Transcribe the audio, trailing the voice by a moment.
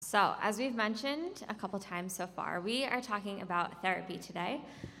So, as we've mentioned a couple times so far, we are talking about therapy today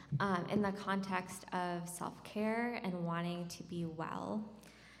in the context of self-care and wanting to be well.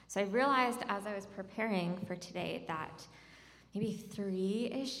 So I realized as I was preparing for today that maybe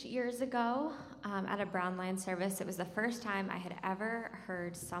 3-ish years ago at a Brown Line service, it was the first time I had ever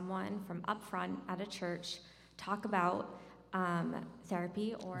heard someone from up front at a church talk about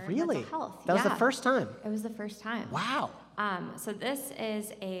therapy or mental health. That was the first time? It was the first time. Wow. So this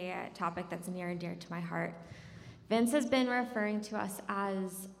is a topic that's near and dear to my heart. Vince has been referring to us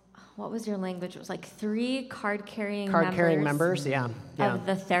as, what was your language? It was like 3 card-carrying members, yeah. Of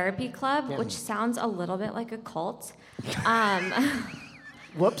the therapy club, which sounds a little bit like a cult.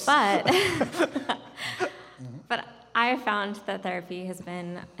 Whoops. But I found that therapy has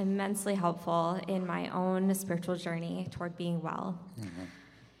been immensely helpful in my own spiritual journey toward being well. Mm-hmm.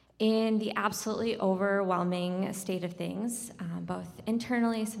 In the absolutely overwhelming state of things, both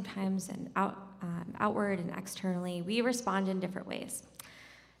internally sometimes and outward and externally, we respond in different ways.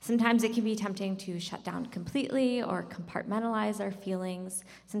 Sometimes it can be tempting to shut down completely or compartmentalize our feelings.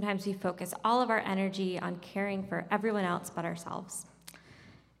 Sometimes we focus all of our energy on caring for everyone else but ourselves.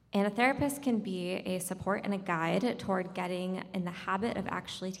 And a therapist can be a support and a guide toward getting in the habit of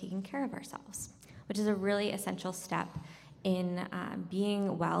actually taking care of ourselves, which is a really essential step in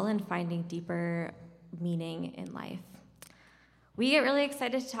being well and finding deeper meaning in life. We get really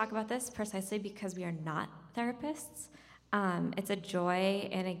excited to talk about this precisely because we are not therapists. It's a joy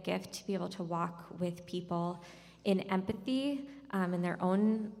and a gift to be able to walk with people in empathy in their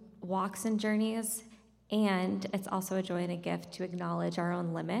own walks and journeys, and it's also a joy and a gift to acknowledge our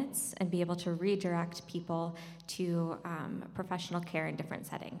own limits and be able to redirect people to professional care in different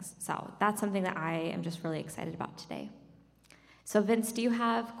settings. So that's something that I am just really excited about today. So Vince, do you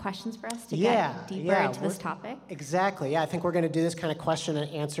have questions for us to get deeper into this topic? Exactly, I think we're going to do this kind of question and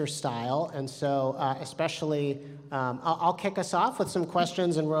answer style, and so especially, I'll kick us off with some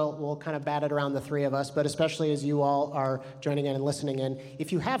questions, and we'll kind of bat it around the 3 of us, but especially as you all are joining in and listening in,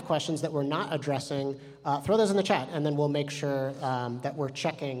 if you have questions that we're not addressing, throw those in the chat, and then we'll make sure that we're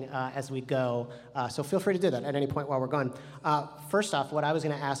checking as we go, so feel free to do that at any point while we're going. First off, what I was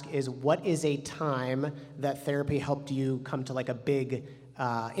going to ask is, what is a time that therapy helped you come to like a big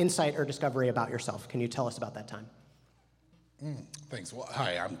insight or discovery about yourself? Can you tell us about that time? Thanks. Well,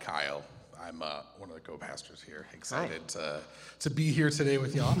 hi, I'm Kyle. I'm one of the co-pastors here. Excited to be here today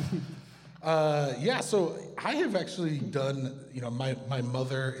with y'all. So I have actually done, my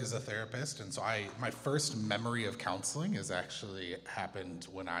mother is a therapist, and so my first memory of counseling has actually happened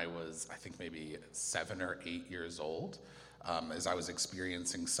when I was, I think maybe 7 or 8 years old. As I was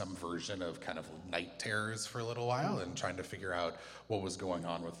experiencing some version of kind of night terrors for a little while and trying to figure out what was going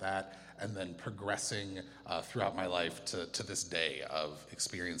on with that, and then progressing throughout my life to this day of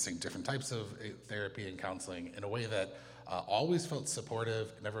experiencing different types of therapy and counseling in a way that always felt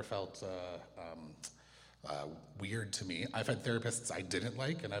supportive, never felt weird to me. I've had therapists I didn't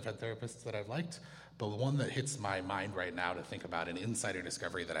like, and I've had therapists that I've liked, but the one that hits my mind right now to think about an insider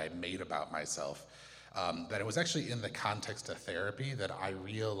discovery that I made about myself, that it was actually in the context of therapy that I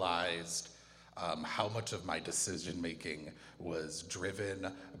realized how much of my decision-making was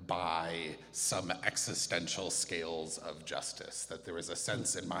driven by some existential scales of justice, that there was a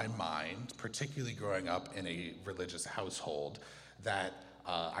sense in my mind, particularly growing up in a religious household, that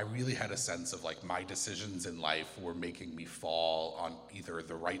I really had a sense of like my decisions in life were making me fall on either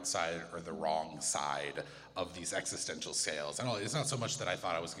the right side or the wrong side of these existential scales. And it's not so much that I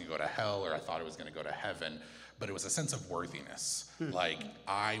thought I was going to go to hell or I thought I was going to go to heaven, but it was a sense of worthiness. Like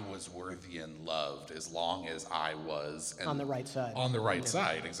I was worthy and loved as long as I was on the right side. On the right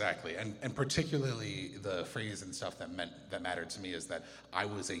side, exactly. And particularly the phrase and stuff that mattered to me is that I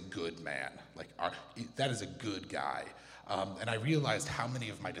was a good man. Like that is a good guy. And I realized how many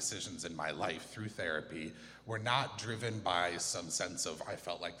of my decisions in my life through therapy were not driven by some sense of I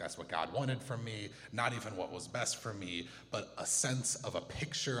felt like that's what God wanted from me, not even what was best for me, but a sense of a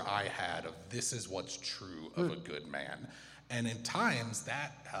picture I had of this is what's true of a good man. And in times,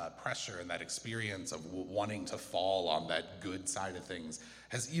 that pressure and that experience of wanting to fall on that good side of things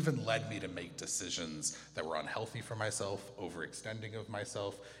has even led me to make decisions that were unhealthy for myself, overextending of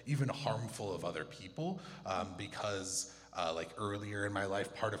myself, even harmful of other people, because like earlier in my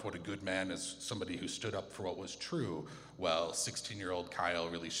life, part of what a good man is somebody who stood up for what was true. Well, 16-year-old Kyle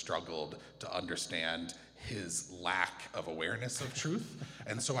really struggled to understand his lack of awareness of truth.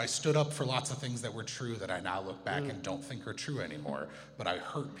 And so I stood up for lots of things that were true that I now look back and don't think are true anymore. But I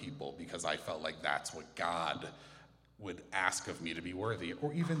hurt people because I felt like that's what God would ask of me to be worthy.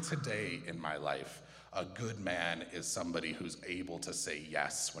 Or even today in my life, A good man is somebody who's able to say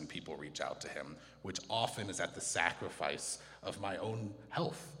yes when people reach out to him, which often is at the sacrifice of my own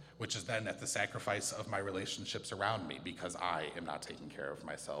health, which is then at the sacrifice of my relationships around me because I am not taking care of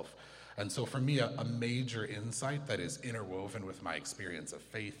myself. And so for me, a major insight that is interwoven with my experience of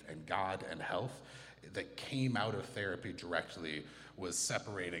faith and God and health that came out of therapy directly was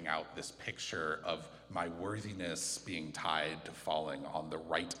separating out this picture of my worthiness being tied to falling on the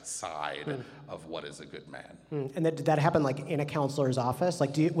right side of what is a good man. And did that happen like in a counselor's office?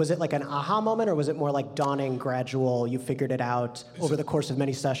 Like, was it like an aha moment, or was it more like dawning, gradual, you figured it out over the course of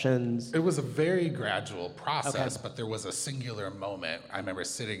many sessions? It was a very gradual process, but there was a singular moment. I remember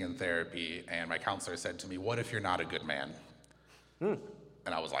sitting in therapy and my counselor said to me, "What if you're not a good man?"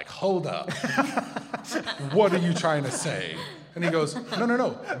 And I was like, "Hold up. What are you trying to say?" And he goes,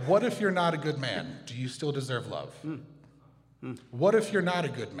 No. What if you're not a good man? Do you still deserve love? What if you're not a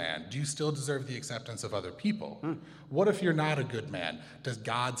good man? Do you still deserve the acceptance of other people? What if you're not a good man? Does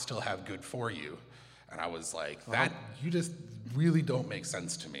God still have good for you? And I was like, you just really don't make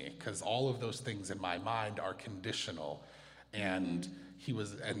sense to me, because all of those things in my mind are conditional. And he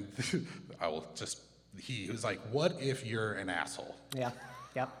was like, what if you're an asshole? Yeah,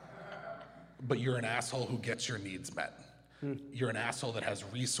 yep. But you're an asshole who gets your needs met. You're an asshole that has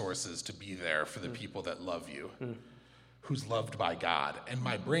resources to be there for the people that love you, who's loved by God. And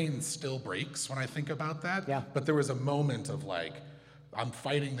my brain still breaks when I think about that. Yeah. But there was a moment of like, I'm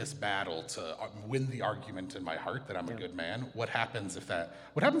fighting this battle to win the argument in my heart that I'm a good man. What happens if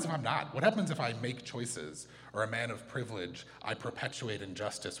I'm not? What happens if I make choices, or a man of privilege, I perpetuate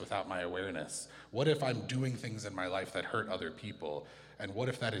injustice without my awareness? What if I'm doing things in my life that hurt other people? And what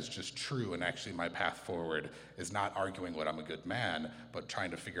if that is just true, and actually my path forward is not arguing what I'm a good man, but trying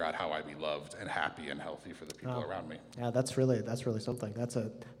to figure out how I be loved and happy and healthy for the people around me? Yeah, that's really something.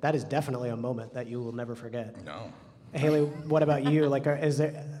 That is definitely a moment that you will never forget. No. Hayley, what about you? Like,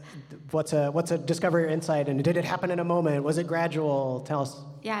 what's a discovery or insight, and did it happen in a moment? Was it gradual? Tell us.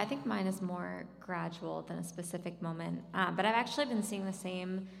 Yeah, I think mine is more gradual than a specific moment. But I've actually been seeing the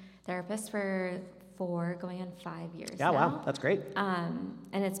same therapist for 4, going on 5 years now. Wow, that's great. And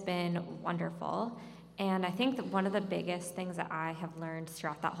it's been wonderful. And I think that one of the biggest things that I have learned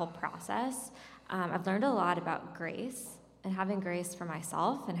throughout that whole process, I've learned a lot about grace, and having grace for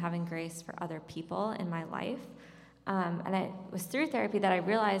myself and having grace for other people in my life. And it was through therapy that I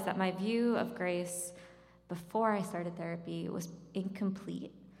realized that my view of grace before I started therapy was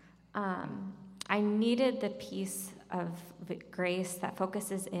incomplete. I needed the piece of grace that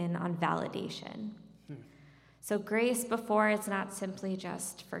focuses in on validation. So grace before, it's not simply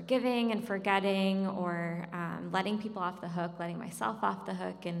just forgiving and forgetting, or letting people off the hook, letting myself off the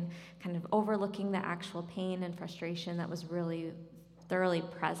hook, and kind of overlooking the actual pain and frustration that was really thoroughly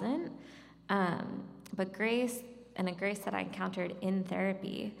present. But grace, and a grace that I encountered in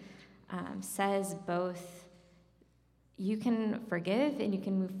therapy, says both you can forgive and you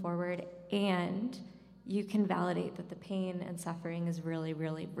can move forward, and you can validate that the pain and suffering is really,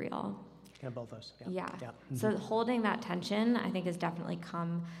 really real. Yeah, both those. Yeah. So holding that tension, I think, has definitely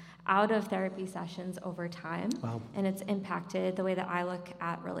come out of therapy sessions over time. Wow. And it's impacted the way that I look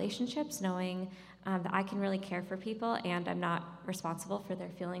at relationships, knowing that I can really care for people and I'm not responsible for their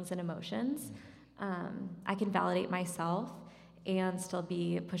feelings and emotions. I can validate myself and still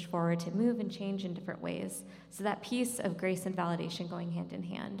be pushed forward to move and change in different ways. So that piece of grace and validation going hand in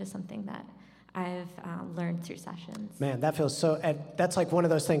hand is something that I've learned through sessions. Man, that feels so, that's like one of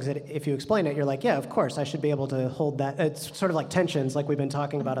those things that if you explain it, you're like, yeah, of course, I should be able to hold that. It's sort of like tensions, like we've been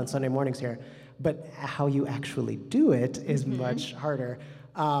talking about on Sunday mornings here. But how you actually do it is much harder.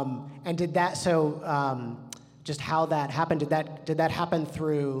 And did that, just how that happened, did that happen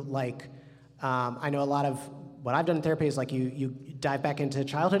through, like, I know a lot of what I've done in therapy is like you dive back into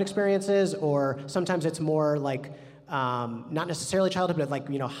childhood experiences, or sometimes it's more like, not necessarily childhood, but like,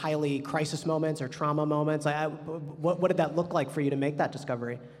 highly crisis moments or trauma moments. What did that look like for you to make that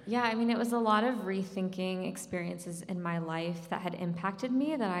discovery? Yeah, I mean, it was a lot of rethinking experiences in my life that had impacted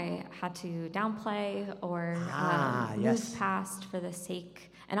me that I had to downplay or move past for the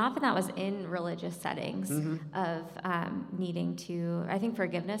sake. And often that was in religious settings of needing to, I think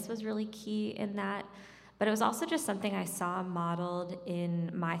forgiveness was really key in that. But it was also just something I saw modeled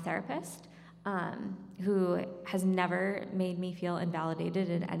in my therapist. Who has never made me feel invalidated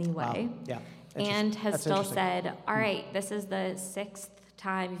in any way. Wow. Yeah. And has still said, all right, this is the 6th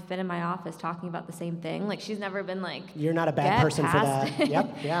time you've been in my office talking about the same thing. Like, she's never been like, you're not a bad person for that.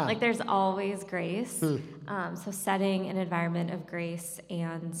 Yep. Yeah. Like, there's always grace. So setting an environment of grace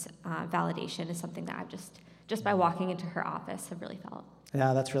and validation is something that I've just just by walking into her office have really felt.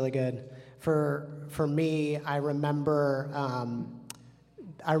 Yeah, that's really good. For me, I remember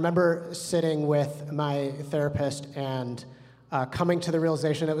sitting with my therapist and coming to the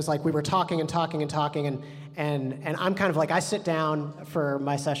realization it was like we were talking and I'm kind of like, I sit down for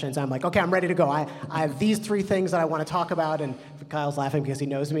my sessions, I'm like, okay, I'm ready to go. I have these 3 things that I want to talk about, and Kyle's laughing because he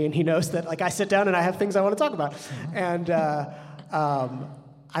knows me and he knows that like I sit down and I have things I want to talk about. And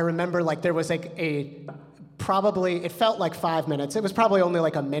I remember like there was like probably, it felt like 5 minutes. It was probably only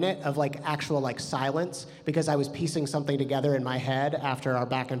like a minute of like actual like silence because I was piecing something together in my head after our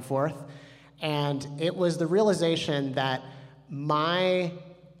back and forth. And it was the realization that my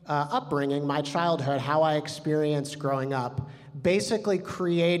upbringing, my childhood, how I experienced growing up, basically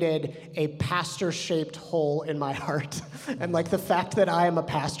created a pastor-shaped hole in my heart. And like the fact that I am a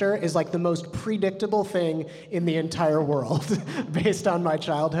pastor is like the most predictable thing in the entire world based on my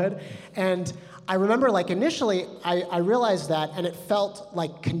childhood. And I remember like initially I realized that and it felt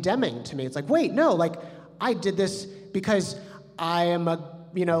like condemning to me. It's like, wait, no, like I did this because I am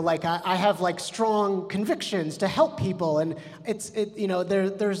I have like strong convictions to help people, and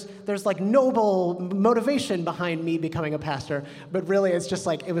there's like noble motivation behind me becoming a pastor, but really it's just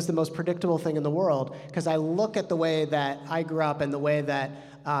like it was the most predictable thing in the world because I look at the way that I grew up and the way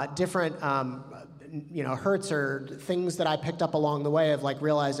that different hurts or things that I picked up along the way of like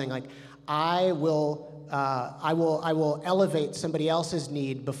realizing like I will elevate somebody else's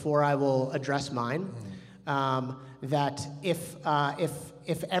need before I will address mine. That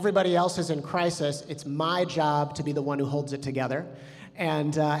if everybody else is in crisis, it's my job to be the one who holds it together.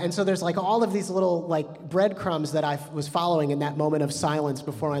 And so there's like all of these little like breadcrumbs that I was following in that moment of silence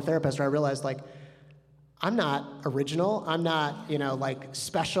before my therapist where I realized like, I'm not original, I'm not, like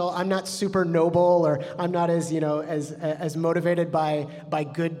special, I'm not super noble, or I'm not as motivated by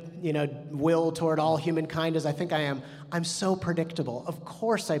good, will toward all humankind as I think I am. I'm so predictable. Of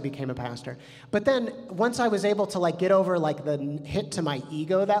course I became a pastor. But then once I was able to like get over like the hit to my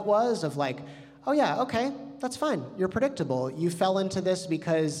ego that was of like, oh yeah, okay, that's fine. You're predictable. You fell into this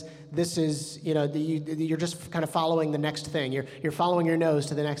because this is, you're just kind of following the next thing. You're following your nose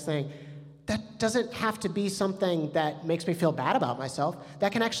to the next thing. That doesn't have to be something that makes me feel bad about myself.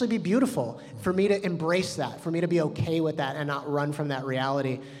 That can actually be beautiful for me to embrace that, for me to be okay with that and not run from that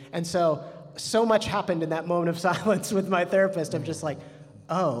reality. And so much happened in that moment of silence with my therapist of just like,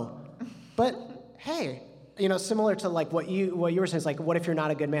 oh, but hey, similar to like what you were saying, it's like, what if you're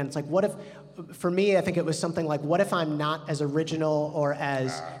not a good man? It's like, what if, for me, I think it was something like, what if I'm not as original or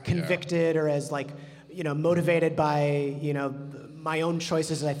as convicted or as like, motivated by, my own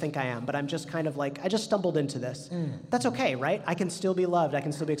choices as I think I am, but I'm just kind of like, I just stumbled into this. That's okay, right? I can still be loved, I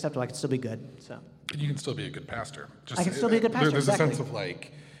can still be acceptable, I can still be good, so. You can still be a good pastor. I can still be a good pastor, There's exactly. a sense of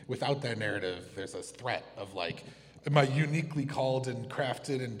like, without that narrative, there's this threat of like, am I uniquely called and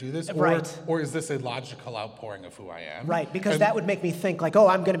crafted and do this? Or is this a logical outpouring of who I am? Right, because that would make me think like, oh,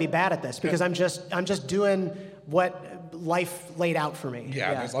 I'm gonna be bad at this, because I'm just doing what life laid out for me.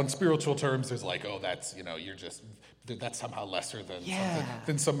 Yeah. There's, on spiritual terms, there's like, oh, that's, that's somehow lesser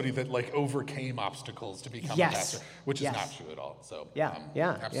than somebody that like overcame obstacles to become a pastor, which is not true at all. So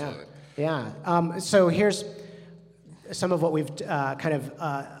absolutely. So here's some of what we've kind of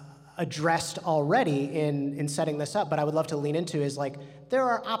addressed already in setting this up, but I would love to lean into is like there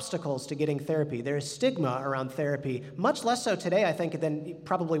are obstacles to getting therapy. There is stigma around therapy, much less so today, I think, than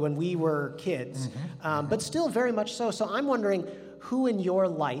probably when we were kids, but still very much so. So I'm wondering who in your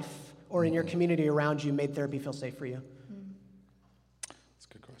life or in your community around you made therapy feel safe for you? That's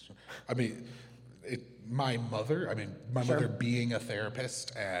a good question. I mean, my mother being a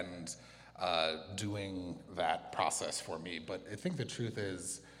therapist and doing that process for me. But I think the truth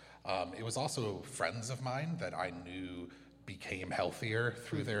is, it was also friends of mine that I knew became healthier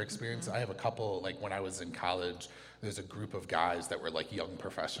through their experience. I have a couple, like when I was in college, there's a group of guys that were like young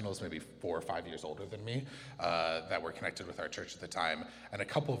professionals, maybe 4 or 5 years older than me, that were connected with our church at the time. And a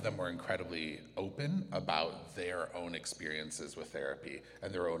couple of them were incredibly open about their own experiences with therapy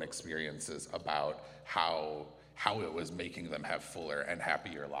and their own experiences about how it was making them have fuller and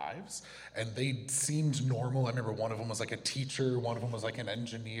happier lives. And they seemed normal. I remember one of them was like a teacher, one of them was like an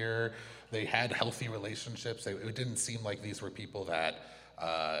engineer. They had healthy relationships. It didn't seem like these were people that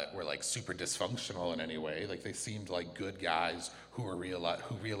were like super dysfunctional in any way. Like they seemed like good guys who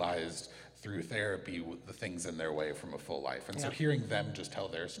realized through therapy the things in their way from a full life. And so hearing them just tell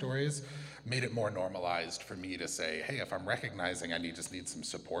their stories made it more normalized for me to say, hey, if I'm recognizing I just need some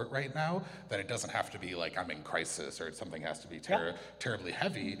support right now, that it doesn't have to be like I'm in crisis or something has to be terribly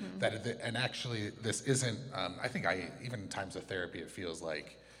heavy. And actually this isn't, I think even in times of therapy, it feels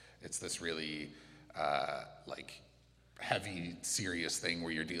like it's this really like heavy, serious thing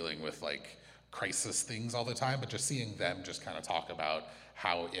where you're dealing with like crisis things all the time, but just seeing them just kind of talk about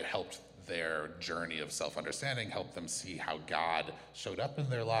how it helped their journey of self-understanding, helped them see how God showed up in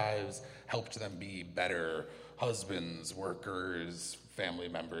their lives, helped them be better husbands, workers, family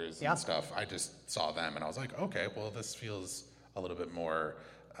members, and stuff. I just saw them and I was like, okay, well, this feels a little bit more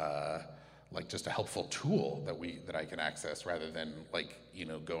like just a helpful tool that I can access rather than like,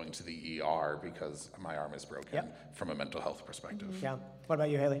 going to the ER because my arm is broken from a mental health perspective. Yeah. What about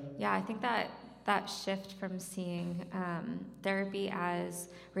you, Hayley? Yeah, I think that shift from seeing therapy as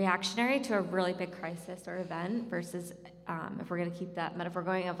reactionary to a really big crisis or event versus, if we're going to keep that metaphor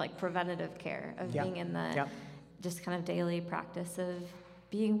going, of like preventative care, of being in the just kind of daily practice of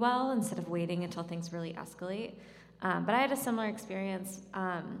being well instead of waiting until things really escalate. But I had a similar experience.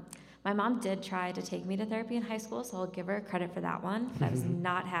 My mom did try to take me to therapy in high school, so I'll give her credit for that one. I was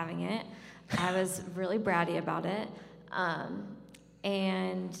not having it. I was really bratty about it,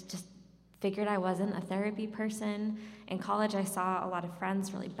 and just figured I wasn't a therapy person. In college, I saw a lot of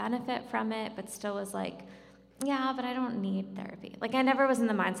friends really benefit from it, but still was like, yeah, but I don't need therapy. Like, I never was in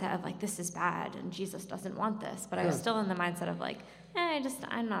the mindset of like, this is bad and Jesus doesn't want this, but I was still in the mindset of like,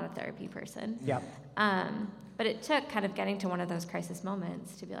 I'm not a therapy person. But it took kind of getting to one of those crisis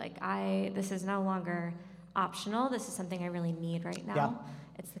moments to be like, this is no longer optional. This is something I really need right now.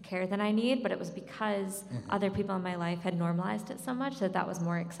 It's the care that I need, but it was because other people in my life had normalized it so much that was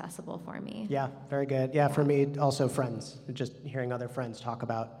more accessible for me. Yeah, very good. Yeah, for me, also friends. Just hearing other friends talk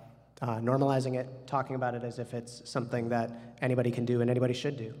about normalizing it, talking about it as if it's something that anybody can do and anybody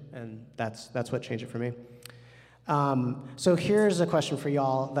should do. And that's what changed it for me. So here's a question for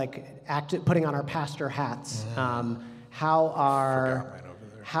y'all, like putting on our pastor hats. What's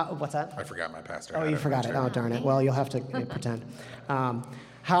that? I forgot my pastor hat. Oh, you forgot it. Oh, darn it. Well, you'll have to pretend.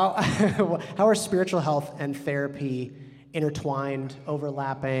 How are spiritual health and therapy intertwined,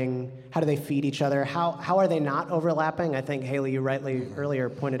 overlapping? How do they feed each other? How are they not overlapping? I think, Hayley, you rightly earlier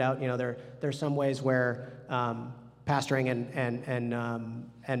pointed out, there's some ways where pastoring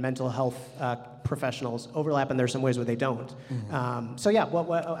and mental health professionals overlap, and there's some ways where they don't. How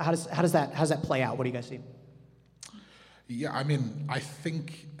does that play out? What do you guys see? Yeah, I mean, I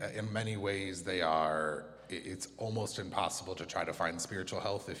think in many ways it's almost impossible to try to find spiritual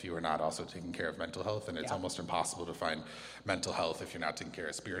health if you are not also taking care of mental health, and it's almost impossible to find mental health if you're not taking care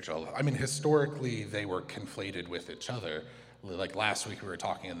of spiritual health. I mean, historically, they were conflated with each other. Like last week, we were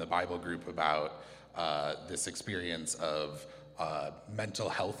talking in the Bible group about this experience of mental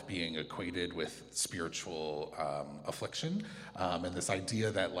health being equated with spiritual affliction, and this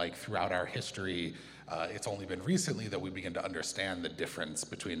idea that like throughout our history, it's only been recently that we begin to understand the difference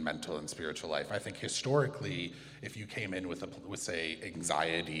between mental and spiritual life. I think historically, if you came in with say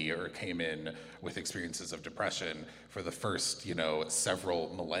anxiety or came in with experiences of depression for the first,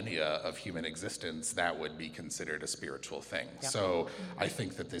 several millennia of human existence, that would be considered a spiritual thing. So I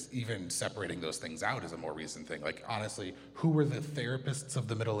think that even separating those things out is a more recent thing. Like honestly, who were the therapists of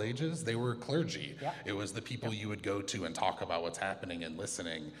the Middle Ages? They were clergy. It was the people you would go to and talk about what's happening and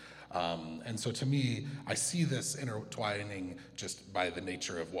listening. And so to me, I see this intertwining just by the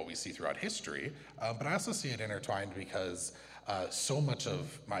nature of what we see throughout history, but I also see it intertwined because so much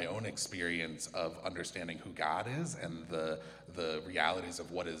of my own experience of understanding who God is and the realities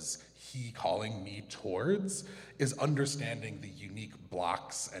of what is He calling me towards is understanding the unique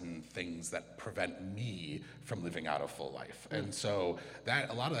blocks and things that prevent me from living out a full life. And so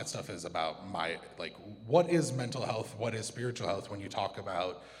a lot of that stuff is about what is mental health, what is spiritual health when you talk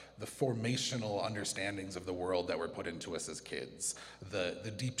about the formational understandings of the world that were put into us as kids,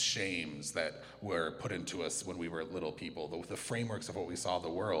 the deep shames that were put into us when we were little people, the frameworks of what we saw the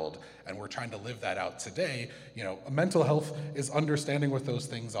world, and we're trying to live that out today. Mental health is understanding what those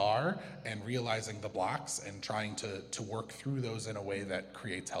things are and realizing the blocks and trying to work through those in a way that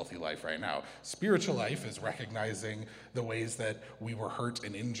creates healthy life right now. Spiritual life is recognizing the ways that we were hurt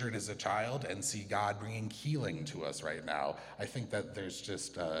and injured as a child and see God bringing healing to us right now. I think that there's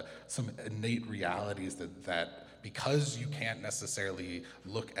just some innate realities that because you can't necessarily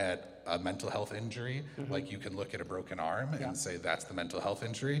look at a mental health injury like you can look at a broken arm and say that's the mental health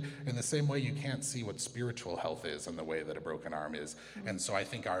injury, in the same way you can't see what spiritual health is in the way that a broken arm is. And so I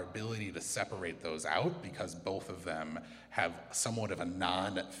think our ability to separate those out, because both of them have somewhat of a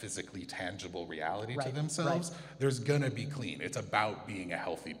non-physically tangible reality to themselves, there's gonna be clean. It's about being a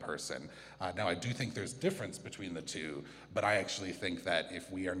healthy person. Now I do think there's difference between the two, but I actually think that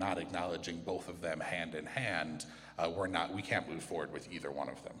if we are not acknowledging both of them hand in hand, we can't move forward with either one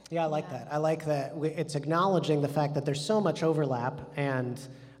of them. Yeah, I like that. I like that it's acknowledging the fact that there's so much overlap, and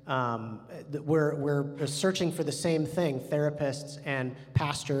we're searching for the same thing. Therapists and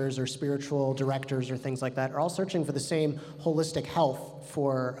pastors or spiritual directors or things like that are all searching for the same holistic health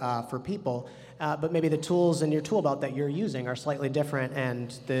for people. But maybe the tools in your tool belt that you're using are slightly different,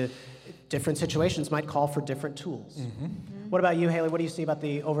 and the different situations might call for different tools. What about you, Hayley? What do you see about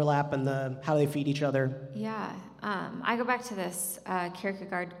the overlap and how they feed each other? Yeah, I go back to this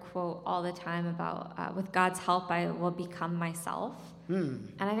Kierkegaard quote all the time about, with God's help, I will become myself.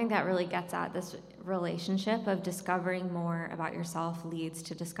 And I think that really gets at this relationship of discovering more about yourself leads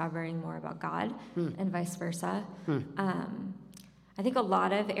to discovering more about God, and vice versa. I think a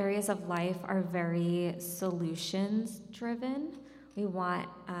lot of areas of life are very solutions-driven. We want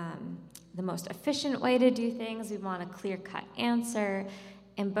the most efficient way to do things. We want a clear-cut answer.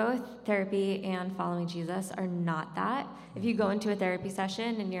 And both therapy and following Jesus are not that. If you go into a therapy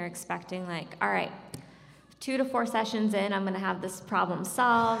session and you're expecting, like, all right, 2 to 4 sessions in, I'm going to have this problem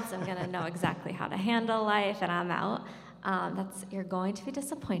solved. I'm going to know exactly how to handle life, and I'm out. You're going to be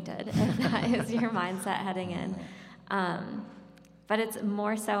disappointed if that is your mindset heading in. But it's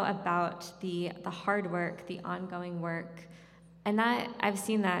more so about the hard work, the ongoing work. And that I've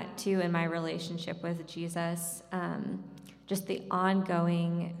seen that too in my relationship with Jesus. Just the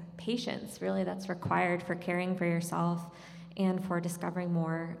ongoing patience, really, that's required for caring for yourself and for discovering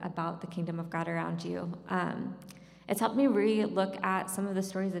more about the kingdom of God around you. It's helped me re-look at some of the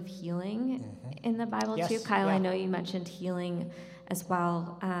stories of healing in the Bible too. Kyle, I know you mentioned healing as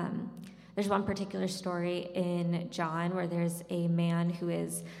well. There's one particular story in John where there's a man who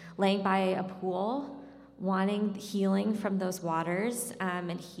is laying by a pool wanting healing from those waters,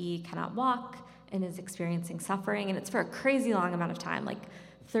 and he cannot walk and is experiencing suffering, and it's for a crazy long amount of time, like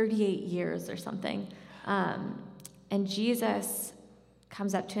 38 years or something. And Jesus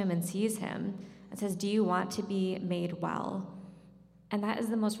comes up to him and sees him and says, "Do you want to be made well?" And that is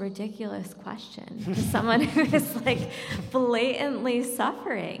the most ridiculous question to someone who is like blatantly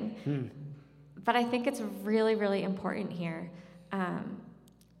suffering. But I think it's really, really important here,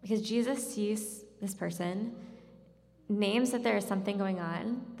 because Jesus sees this person, names that there is something going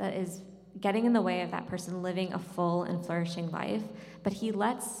on that is getting in the way of that person living a full and flourishing life, but he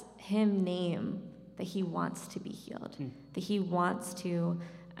lets him name that he wants to be healed, that he wants to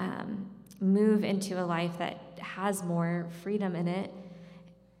move into a life that has more freedom in it,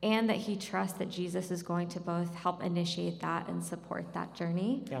 and that he trusts that Jesus is going to both help initiate that and support that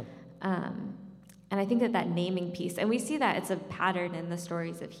journey. And I think that naming piece, and we see that it's a pattern in the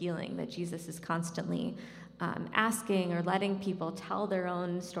stories of healing, that Jesus is constantly asking or letting people tell their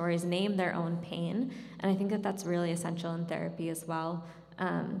own stories, name their own pain. And I think that that's really essential in therapy as well,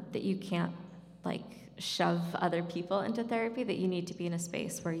 that you can't like shove other people into therapy, that you need to be in a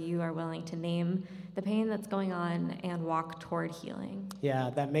space where you are willing to name the pain that's going on and walk toward healing. Yeah,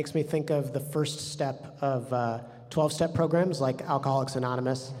 that makes me think of the first step of 12-step programs like Alcoholics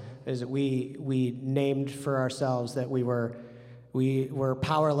Anonymous, is that we named for ourselves that we were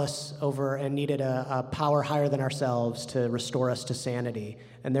powerless over and needed a power higher than ourselves to restore us to sanity.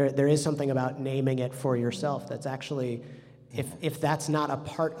 And there is something about naming it for yourself that's actually, if that's not a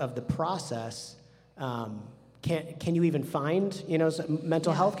part of the process, can you even find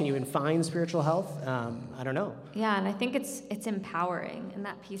mental health? Can you even find spiritual health? I don't know. Yeah, and I think it's empowering, and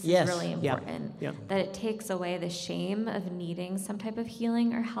that piece is really important. That it takes away the shame of needing some type of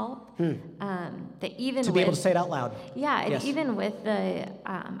healing or help. That even to be able to say it out loud. Yeah, and even with the,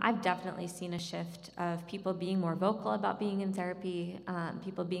 I've definitely seen a shift of people being more vocal about being in therapy,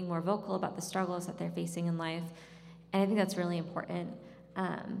 people being more vocal about the struggles that they're facing in life, and I think that's really important.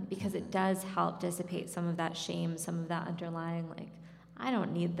 Because it does help dissipate some of that shame, some of that underlying, like, I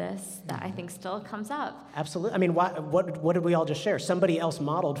don't need this, that I think still comes up. Absolutely. I mean, what did we all just share? Somebody else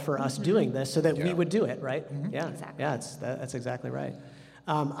modeled for us doing this so that we would do it, right? Yeah, exactly. Yeah, that's exactly right.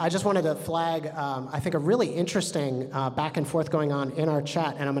 I just wanted to flag, I think, a really interesting back and forth going on in our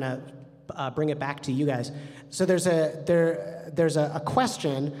chat, and I'm going to bring it back to you guys. So there's a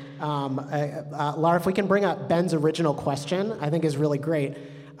question. Laura, if we can bring up Ben's original question, I think is really great.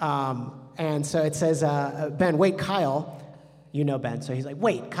 And so it says, Ben, wait, Kyle. You know Ben, so he's like,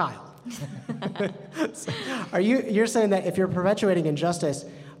 wait, Kyle. So you're saying that if you're perpetuating injustice,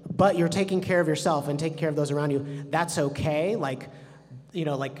 but you're taking care of yourself and taking care of those around you, that's okay?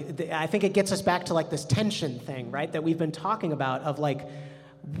 I think it gets us back to like this tension thing, right, that we've been talking about of like,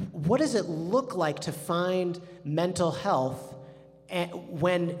 what does it look like to find mental health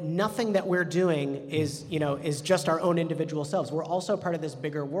when nothing that we're doing is just our own individual selves? We're also part of this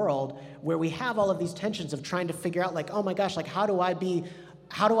bigger world where we have all of these tensions of trying to figure out, like, oh my gosh, like, how do I be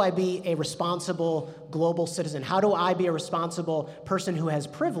how do I be a responsible global citizen? How do I be a responsible person who has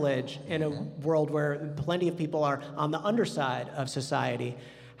privilege in a world where plenty of people are on the underside of society?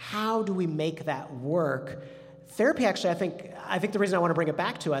 How do we make that work? Therapy, actually, I think the reason I want to bring it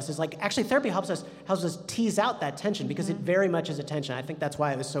back to us is like, actually, therapy helps us tease out that tension, because it very much is a tension. I think that's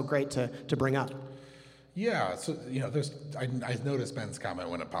why it was so great to bring up. Yeah, so I noticed Ben's comment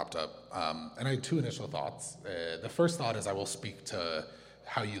when it popped up, and I had two initial thoughts. The first thought is I will speak to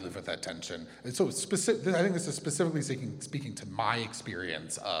how you live with that tension. And so I think this is specifically speaking to my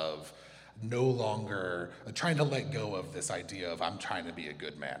experience of no longer trying to let go of this idea of I'm trying to be a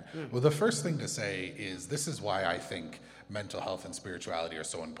good man. Well, the first thing to say is this is why I think mental health and spirituality are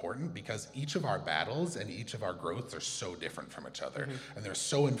so important, because each of our battles and each of our growths are so different from each other, and they're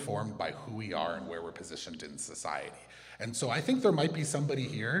so informed by who we are and where we're positioned in society. And so I think there might be somebody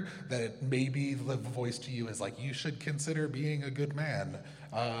here that maybe the voice to you is like, you should consider being a good man.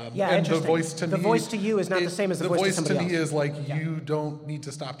 And the voice to you is not the same as the voice to somebody else. The voice to me is like, you don't need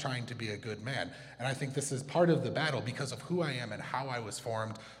to stop trying to be a good man. And I think this is part of the battle because of who I am and how I was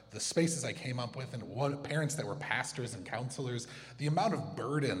formed, the spaces I came up with, and what parents that were pastors and counselors, the amount of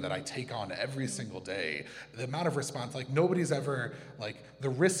burden that I take on every single day, the amount of response, like nobody's ever, like the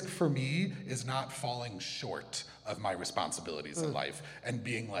risk for me is not falling short of my responsibilities in life and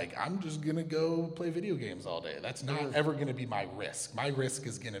being like, I'm just gonna go play video games all day. That's not ever gonna be my risk. My risk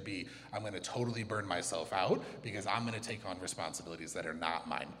is gonna be, I'm gonna totally burn myself out because I'm gonna take on responsibilities that are not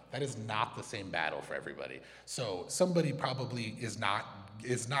mine. That is not the same battle for everybody. So somebody probably is not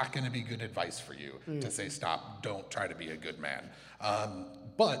going to be good advice for you to say, stop, don't try to be a good man.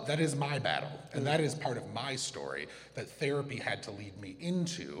 But that is my battle, and that is part of my story that therapy had to lead me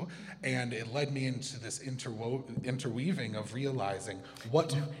into, and it led me into this interweaving of realizing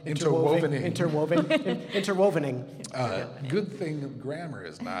what interwovening. Good thing grammar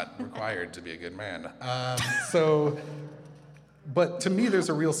is not required to be a good man. But to me, there's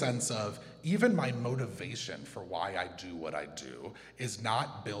a real sense of even my motivation for why I do what I do is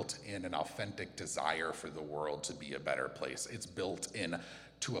not built in an authentic desire for the world to be a better place. It's built in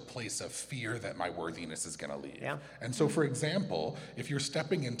to a place of fear that my worthiness is going to leave. Yeah. And so, for example, if you're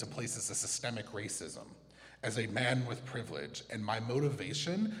stepping into places of systemic racism, as a man with privilege, and my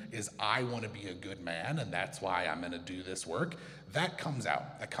motivation is I want to be a good man, and that's why I'm going to do this work, that comes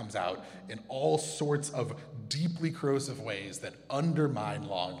out. That comes out in all sorts of deeply corrosive ways that undermine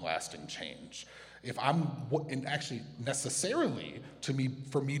long-lasting change. If and actually necessarily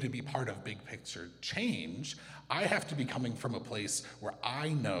for me to be part of big picture change, I have to be coming from a place where I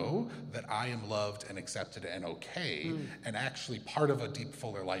know that I am loved and accepted and okay, and actually part of a deep,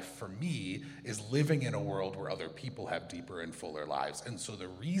 fuller life for me is living in a world where other people have deeper and fuller lives. And so the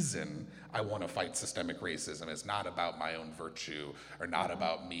reason I want to fight systemic racism is not about my own virtue or not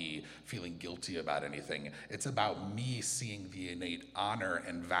about me feeling guilty about anything. It's about me seeing the innate honor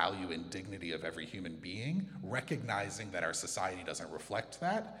and value and dignity of every human being, recognizing that our society doesn't reflect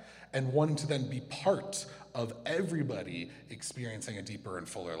that, and wanting to then be part of everybody experiencing a deeper and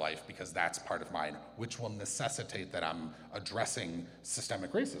fuller life, because that's part of mine, which will necessitate that I'm addressing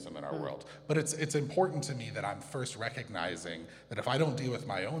systemic racism in our world. But it's important to me that I'm first recognizing that if I don't deal with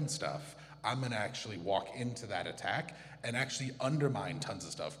my own stuff, I'm gonna actually walk into that attack and actually undermine tons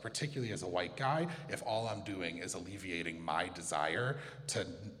of stuff, particularly as a white guy, if all I'm doing is alleviating my desire to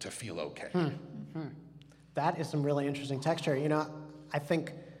feel okay. That is some really interesting texture. You know, I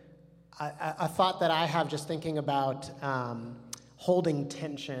think a thought that I have just thinking about holding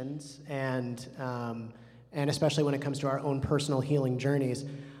tensions and especially when it comes to our own personal healing journeys.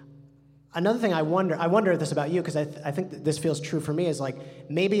 Another thing I wonder this about you, because I think that this feels true for me, is like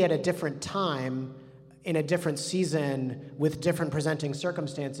maybe at a different time, in a different season, with different presenting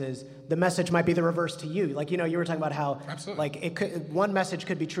circumstances, the message might be the reverse to you. Like, you know, you were talking about how like one message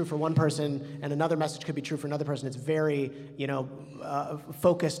could be true for one person and another message could be true for another person. It's very,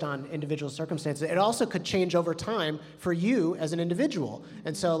 focused on individual circumstances. It also could change over time for you as an individual.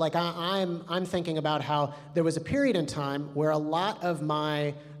 And so like I'm thinking about how there was a period in time where a lot of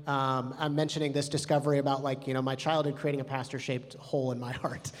my I'm mentioning this discovery about my childhood creating a pastor-shaped hole in my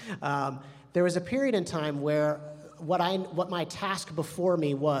heart. There was a period in time where what my task before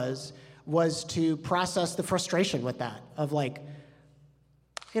me was to process the frustration with that of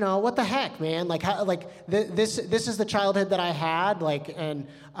what the heck, man? This is the childhood that I had,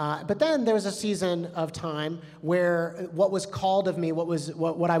 but then there was a season of time where what was called of me,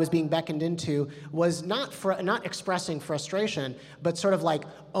 what I was being beckoned into, was not expressing frustration, but sort of like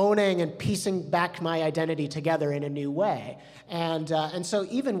owning and piecing back my identity together in a new way. And so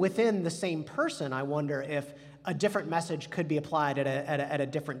even within the same person, I wonder if a different message could be applied at a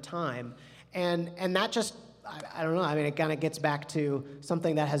different time. And that just, I don't know, I mean, it kind of gets back to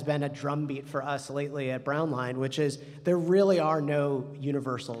something that has been a drumbeat for us lately at Brownline, which is there really are no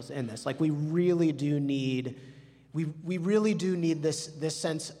universals in this. Like, we really do need this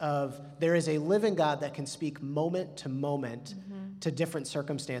sense of there is a living God that can speak moment to moment to different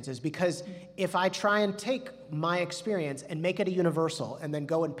circumstances. Because if I try and take my experience and make it a universal and then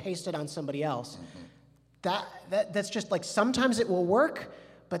go and paste it on somebody else, that's just like, sometimes it will work,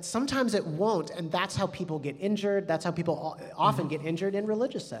 but sometimes it won't, and that's how people get injured. That's how people often get injured in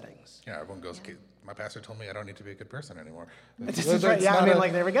religious settings. Yeah, everyone goes, my pastor told me I don't need to be a good person anymore. That's right. Yeah, I mean,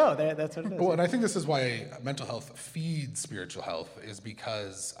 like, there we go. That's what it is. Well, and I think this is why mental health feeds spiritual health, is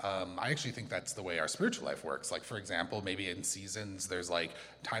because I actually think that's the way our spiritual life works. Like, for example, maybe in seasons, there's like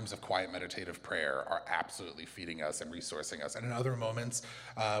times of quiet meditative prayer are absolutely feeding us and resourcing us. And in other moments,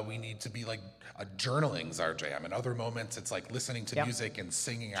 we need to be like, journaling's our jam. In other moments, it's like listening to music and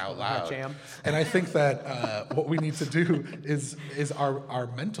singing out loud. Jam. And I think that what we need to do is our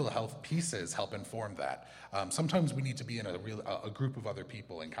mental health pieces help inform that. Sometimes we need to be in a group of other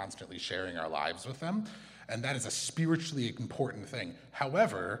people and constantly sharing our lives with them, and that is a spiritually important thing.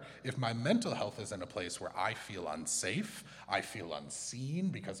 However, if my mental health is in a place where I feel unsafe, I feel unseen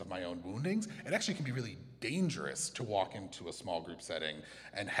because of my own woundings, it actually can be really dangerous to walk into a small group setting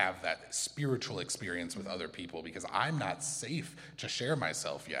and have that spiritual experience with other people because I'm not safe to share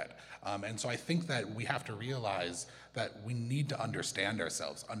myself yet. And so I think that we have to realize that we need to understand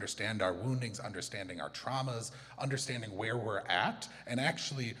ourselves, understand our woundings, understanding our traumas, understanding where we're at, and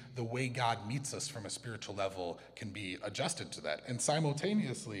actually the way God meets us from a spiritual level can be adjusted to that. And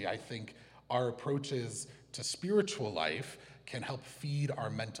simultaneously, I think our approaches to spiritual life can help feed our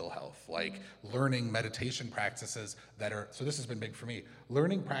mental health, like learning meditation practices that are, so this has been big for me,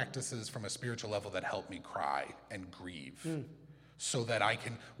 learning practices from a spiritual level that help me cry and grieve. So that I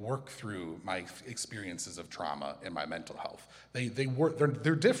can work through my experiences of trauma in my mental health.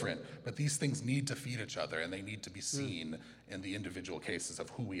 They're different, but these things need to feed each other, and they need to be seen in the individual cases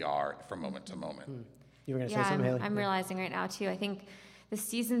of who we are from moment to moment. You were going to say something, Hayley? I'm realizing right now too. I think the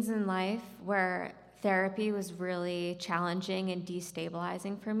seasons in life where therapy was really challenging and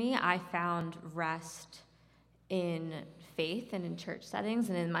destabilizing for me, I found rest in faith and in church settings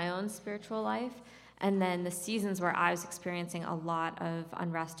and in my own spiritual life. And then the seasons where I was experiencing a lot of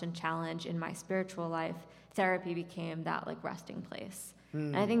unrest and challenge in my spiritual life, therapy became that like resting place.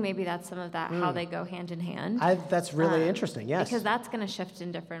 And I think maybe that's some of that, how they go hand in hand. That's really interesting, yes. Because that's going to shift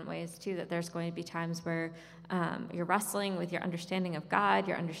in different ways too, that there's going to be times where you're wrestling with your understanding of God,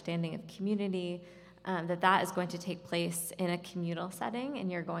 your understanding of community, that is going to take place in a communal setting,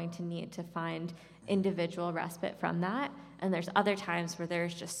 and you're going to need to find individual respite from that. And there's other times where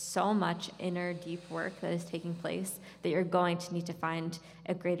there's just so much inner deep work that is taking place that you're going to need to find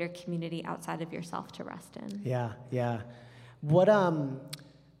a greater community outside of yourself to rest in. Yeah. What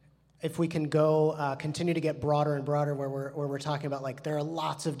if we can go continue to get broader and broader, where we're talking about, like, there are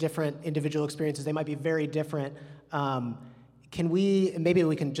lots of different individual experiences. They might be very different. Maybe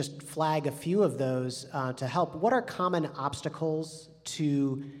we can just flag a few of those to help. What are common obstacles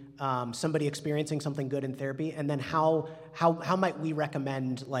to somebody experiencing something good in therapy, and then how might we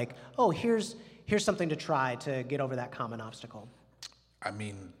recommend, like, oh, here's something to try to get over that common obstacle? I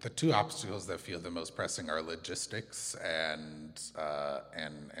mean, the two obstacles that feel the most pressing are logistics and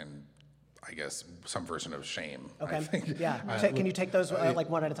I guess some version of shame. Okay. I think. Yeah. Can you take those like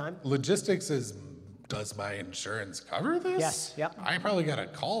one at a time? Logistics is, does my insurance cover this? Yes. Yep. I probably got to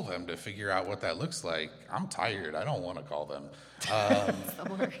call them to figure out what that looks like. I'm tired. I don't want to call them. It's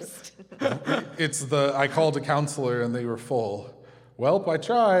the worst. I called a counselor and they were full. Well, I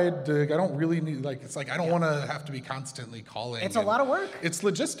tried. I don't really need, like, it's like I don't want to have to be constantly calling. It's a lot of work. It's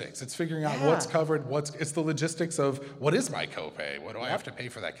logistics. It's figuring out what's covered, it's the logistics of what is my copay? What do I have to pay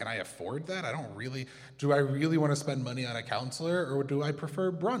for that? Can I afford that? Do I really want to spend money on a counselor, or do I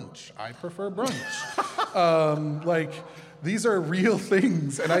prefer brunch? I prefer brunch. These are real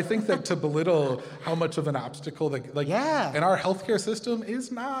things, and I think that to belittle how much of an obstacle that, and our healthcare system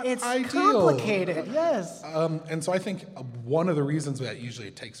is not ideal. It's complicated, yes. And so I think one of the reasons that usually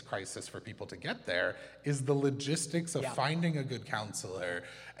it takes crisis for people to get there is the logistics of finding a good counselor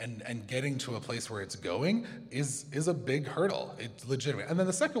and getting to a place where it's going is a big hurdle. It's legitimate. And then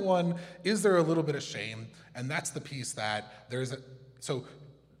the second one, is there a little bit of shame? And that's the piece that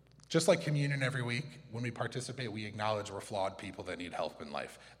just like communion every week, when we participate, we acknowledge we're flawed people that need help in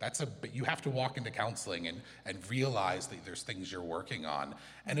life. But you have to walk into counseling and realize that there's things you're working on.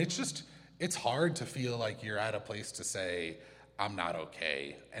 And it's hard to feel like you're at a place to say, I'm not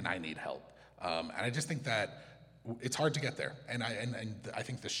okay and I need help. And I just think that it's hard to get there, and I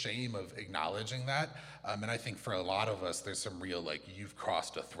think the shame of acknowledging that, and I think for a lot of us, there's some real, like, you've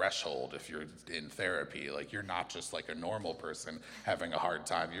crossed a threshold if you're in therapy. Like, you're not just like a normal person having a hard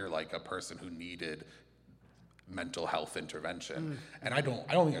time. You're like a person who needed mental health intervention. And I don't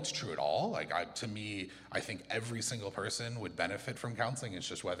think that's true at all. Like, to me, I think every single person would benefit from counseling. It's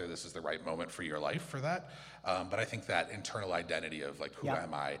just whether this is the right moment for your life for that. But I think that internal identity of, like, who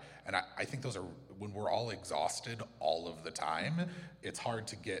am I? And I think those are, when we're all exhausted all of the time, it's hard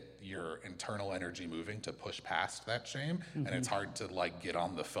to get your internal energy moving to push past that shame. And it's hard to, like, get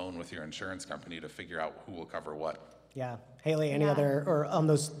on the phone with your insurance company to figure out who will cover what. Yeah. Hayley, any other, or on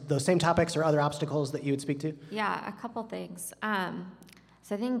those same topics or other obstacles that you would speak to? Yeah, a couple things. So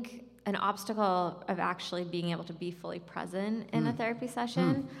I think an obstacle of actually being able to be fully present in a therapy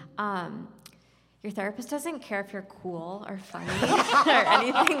session, your therapist doesn't care if you're cool or funny or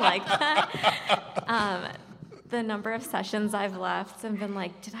anything like that. The number of sessions I've left and been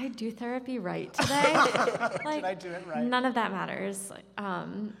like, did I do therapy right today? Like, did I do it right? None of that matters.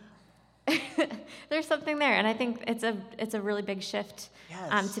 There's something there, and I think it's a really big shift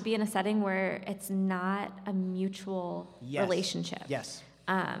to be in a setting where it's not a mutual relationship. Yes.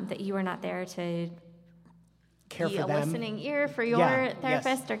 That you are not there to care be for a them. Listening ear for your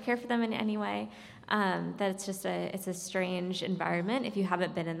therapist or care for them in any way. That it's just it's a strange environment if you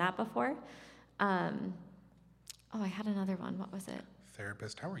haven't been in that before. I had another one. What was it?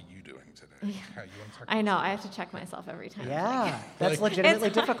 Therapist, how are you doing today? Yeah. I know. I have to check myself every time. Yeah, that's legitimately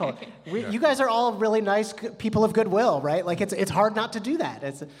difficult. Yeah. You guys are all really nice people of goodwill, right? Like, it's hard not to do that.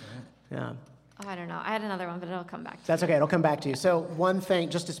 Oh, I don't know. I had another one, but it'll come back to That's okay. It'll come back to you. So one thing,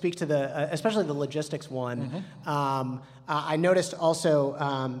 just to speak to especially the logistics one, I noticed also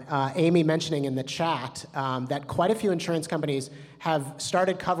Amy mentioning in the chat that quite a few insurance companies have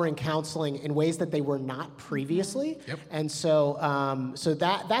started covering counseling in ways that they were not previously. Yep. And so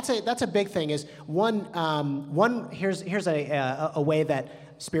that's a big thing. Is here's a way that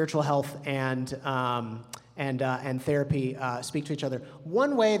spiritual health and therapy speak to each other.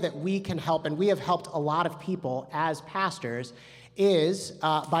 One way that we can help, and we have helped a lot of people as pastors, is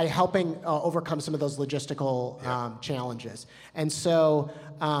by helping overcome some of those logistical challenges. And so,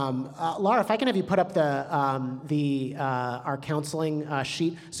 Laura, if I can have you put up our counseling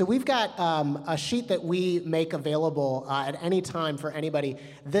sheet. So we've got a sheet that we make available at any time for anybody.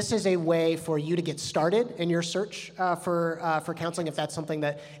 This is a way for you to get started in your search for counseling, if that's something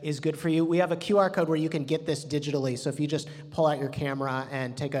that is good for you. We have a QR code where you can get this digitally. So if you just pull out your camera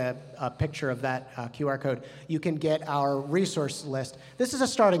and take a picture of that QR code, you can get our resource list. This is a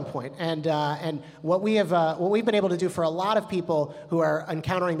starting point, and what we've been able to do for a lot of people who are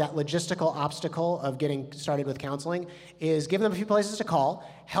encountering that logistical obstacle of getting started with counseling is give them a few places to call,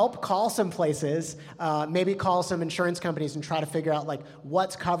 help call some places, maybe call some insurance companies and try to figure out, like,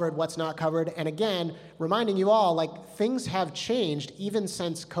 what's covered, what's not covered. And again, reminding you all, like, things have changed even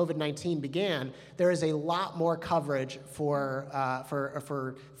since COVID-19 began. There is a lot more coverage for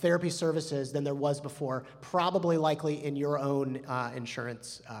therapy services than there was before, probably likely in your own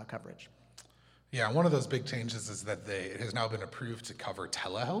insurance coverage. Yeah, one of those big changes is that it has now been approved to cover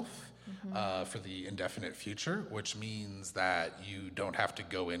telehealth for the indefinite future, which means that you don't have to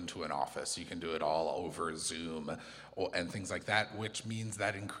go into an office. You can do it all over Zoom and things like that, which means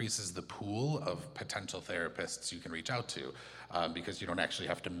that increases the pool of potential therapists you can reach out to because you don't actually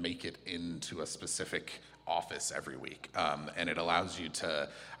have to make it into a specific office every week. And it allows you to,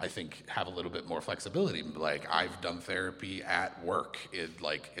 I think, have a little bit more flexibility. Like, I've done therapy at work,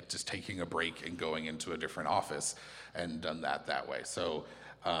 it's just taking a break and going into a different office and done that way. So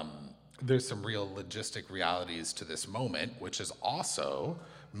there's some real logistic realities to this moment, which is also,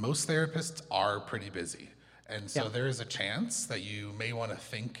 most therapists are pretty busy. And so there is a chance that you may want to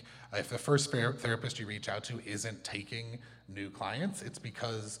think, if the first therapist you reach out to isn't taking new clients, it's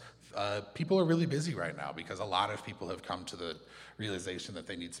because people are really busy right now, because a lot of people have come to the realization that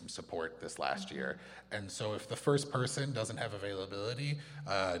they need some support this last year. And so if the first person doesn't have availability,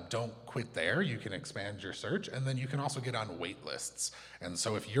 don't quit there. You can expand your search, and then you can also get on wait lists. And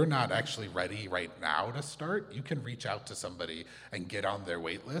so if you're not actually ready right now to start, you can reach out to somebody and get on their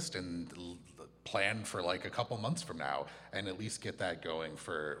wait list and plan for like a couple months from now, and at least get that going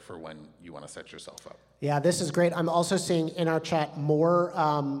for when you want to set yourself up. Yeah, this is great. I'm also seeing in our chat more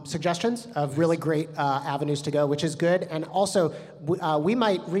suggestions of really great avenues to go, which is good. And also, we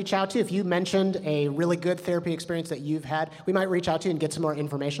might reach out to you if you mentioned a really good therapy experience that you've had. We might reach out to you and get some more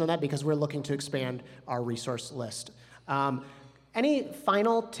information on that, because we're looking to expand our resource list. Any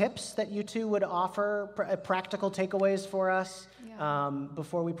final tips that you two would offer, practical takeaways for us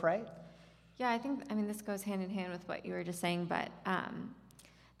before we pray? Yeah, I mean, this goes hand in hand with what you were just saying, but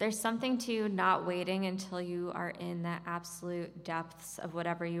there's something to not waiting until you are in the absolute depths of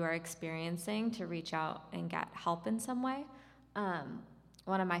whatever you are experiencing to reach out and get help in some way.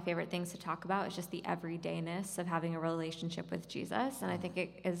 One of my favorite things to talk about is just the everydayness of having a relationship with Jesus. And I think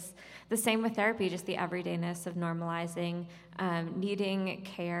it is the same with therapy, just the everydayness of normalizing, needing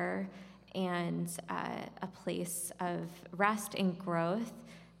care and a place of rest and growth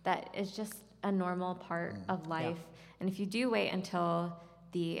that is just a normal part of life. Yeah. And if you do wait until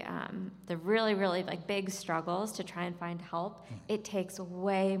the really, really like big struggles to try and find help, it takes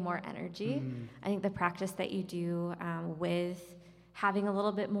way more energy. I think the practice that you do with having a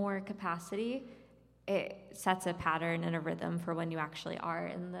little bit more capacity, it sets a pattern and a rhythm for when you actually are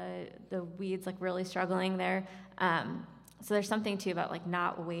in the weeds, like really struggling there. So there's something too about like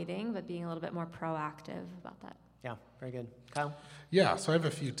not waiting, but being a little bit more proactive about that. Yeah, very good. Kyle? Yeah, so I have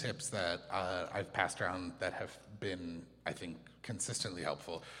a few tips that I've passed around that have been, I think, consistently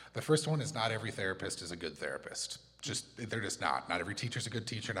helpful. The first one is not every therapist is a good therapist. They're just not. Not every teacher's a good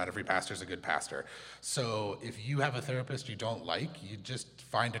teacher, not every pastor's a good pastor. So if you have a therapist you don't like, you just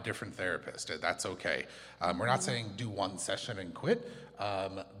find a different therapist. That's okay. We're not saying do one session and quit,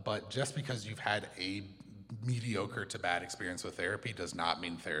 but just because you've had a mediocre to bad experience with therapy does not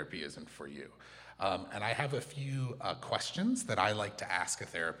mean therapy isn't for you. And I have a few questions that I like to ask a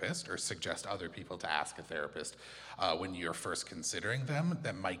therapist or suggest other people to ask a therapist when you're first considering them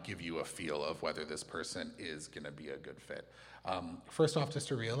that might give you a feel of whether this person is going to be a good fit. First off, just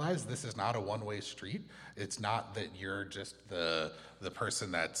to realize this is not a one-way street. It's not that you're just the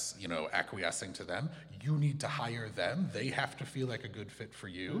person that's, acquiescing to them. You need to hire them. They have to feel like a good fit for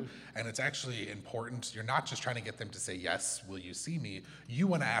you. And it's actually important. You're not just trying to get them to say, yes, will you see me? You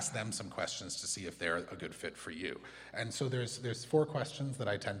want to ask them some questions to see if they're a good fit for you. And so there's 4 questions that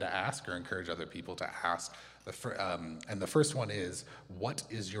I tend to ask or encourage other people to ask. And the first one is, what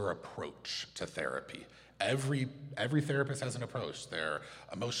is your approach to therapy? Every therapist has an approach. They're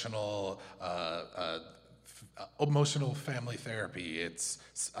emotional family therapy. It's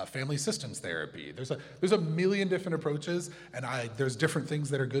family systems therapy. There's a million different approaches, and there's different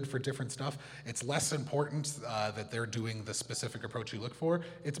things that are good for different stuff. It's less important that they're doing the specific approach you look for.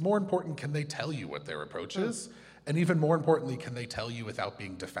 It's more important, can they tell you what their approach is? And even more importantly, can they tell you without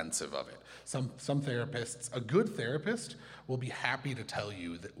being defensive of it? Some therapists, a good therapist, will be happy to tell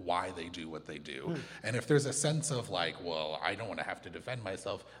you why they do what they do. And if there's a sense of like, well, I don't want to have to defend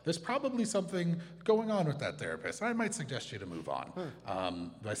myself, there's probably something going on with that therapist. I might suggest you to move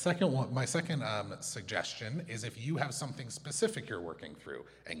on. My second suggestion is if you have something specific you're working through,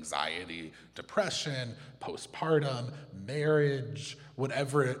 anxiety, depression, postpartum, marriage,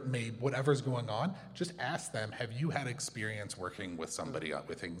 whatever's going on, just ask them, have you had experience working with somebody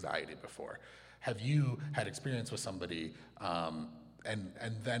with anxiety before? Have you had experience with somebody, and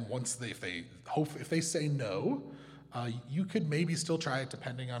then if they say no, you could maybe still try it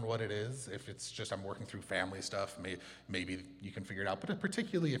depending on what it is. If it's just I'm working through family stuff, maybe you can figure it out. But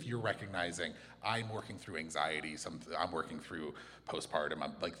particularly if you're recognizing I'm working through anxiety, I'm working through postpartum,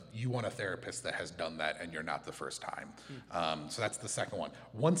 you want a therapist that has done that and you're not the first time. So that's the second one.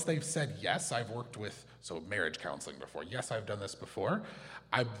 Once they've said, yes, I've worked with marriage counseling before. Yes, I've done this before.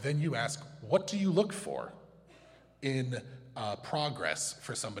 Then you ask, what do you look for in progress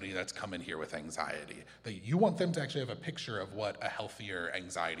for somebody that's come in here with anxiety? That you want them to actually have a picture of what a healthier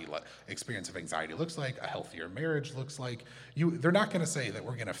experience of anxiety looks like, a healthier marriage looks like. They're not going to say that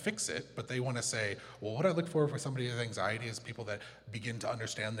we're going to fix it, but they want to say, well, what I look for somebody with anxiety is people that begin to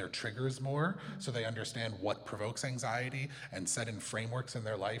understand their triggers more, so they understand what provokes anxiety and set in frameworks in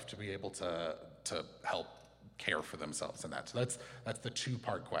their life to be able to help care for themselves in that. So that's the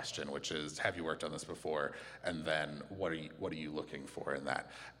 2-part question, which is, have you worked on this before? And then what are you looking for in that?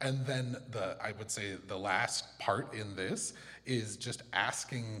 And then I would say the last part in this is just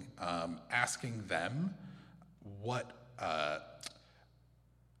asking them what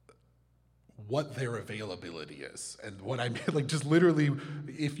their availability is. And what I mean, just literally,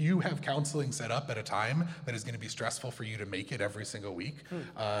 if you have counseling set up at a time that is going to be stressful for you to make it every single week,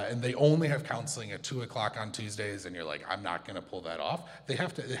 and they only have counseling at 2:00 on Tuesdays, and you're like, I'm not going to pull that off, it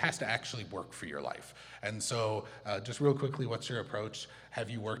has to actually work for your life. And so just real quickly, what's your approach? Have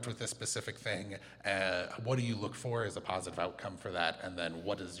you worked with this specific thing? What do you look for as a positive outcome for that? And then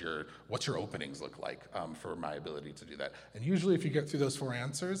what's your openings look like for my ability to do that? And usually if you get through those 4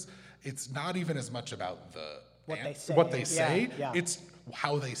 answers, it's not even as much about what they say. Yeah. It's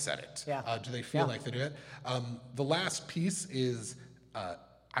how they said it. Yeah. Do they feel like they do it? The last piece is,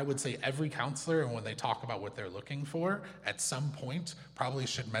 I would say every counselor, and when they talk about what they're looking for, at some point probably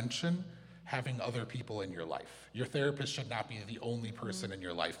should mention, having other people in your life. Your therapist should not be the only person in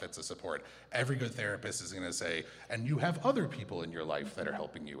your life that's a support. Every good therapist is going to say, and you have other people in your life that are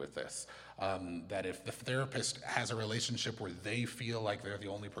helping you with this. That if the therapist has a relationship where they feel like they're the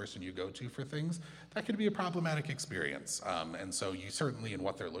only person you go to for things, that could be a problematic experience. And so you certainly, in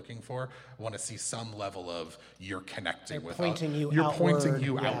what they're looking for, want to see some level of you're connecting with pointing you you're outward. pointing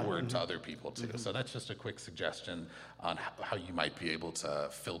you outward to other people too. So that's just a quick suggestion on how you might be able to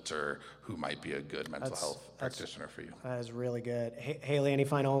filter who might be a good mental health practitioner for you. That is really good. Hayley, any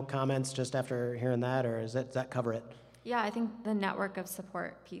final comments just after hearing that, or does that cover it? Yeah, I think the network of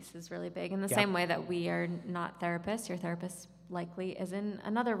support piece is really big. In the same way that we are not therapists, your therapist likely is in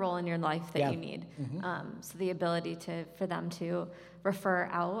another role in your life that you need. So the ability for them to refer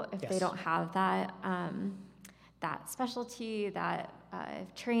out if they don't have that that specialty, that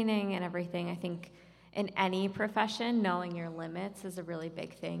training and everything. I think in any profession, knowing your limits is a really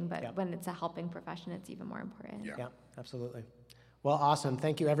big thing. But when it's a helping profession, it's even more important. Yeah, absolutely. Well, awesome.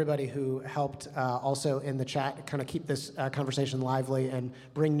 Thank you, everybody who helped also in the chat kind of keep this conversation lively and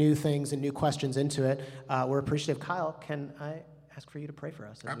bring new things and new questions into it. We're appreciative. Kyle, can I ask for you to pray for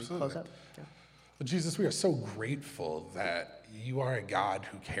us as we close up? Yeah. Well, Jesus, we are so grateful that you are a God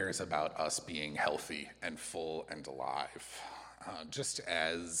who cares about us being healthy and full and alive. Just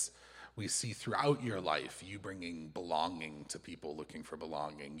as we see throughout your life, you bringing belonging to people looking for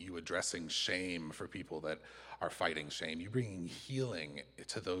belonging, you addressing shame for people that are fighting shame, you bringing healing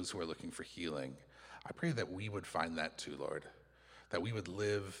to those who are looking for healing. I pray that we would find that too, Lord, that we would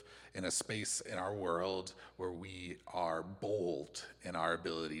live in a space in our world where we are bold in our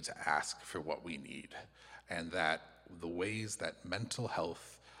ability to ask for what we need, and that the ways that mental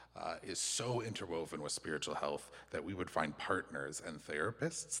health is so interwoven with spiritual health that we would find partners and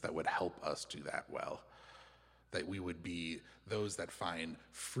therapists that would help us do that well. That we would be those that find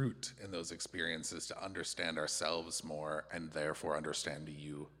fruit in those experiences to understand ourselves more and therefore understand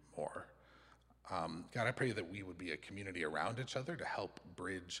you more. God, I pray that we would be a community around each other to help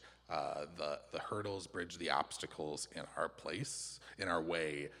bridge the hurdles, bridge the obstacles in our place, in our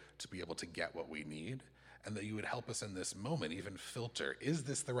way, to be able to get what we need. And that you would help us in this moment even filter, is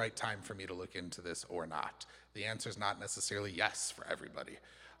this the right time for me to look into this or not? The answer is not necessarily yes for everybody,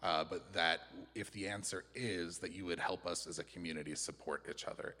 but that if the answer is, that you would help us as a community support each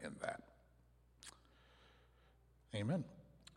other in that. Amen.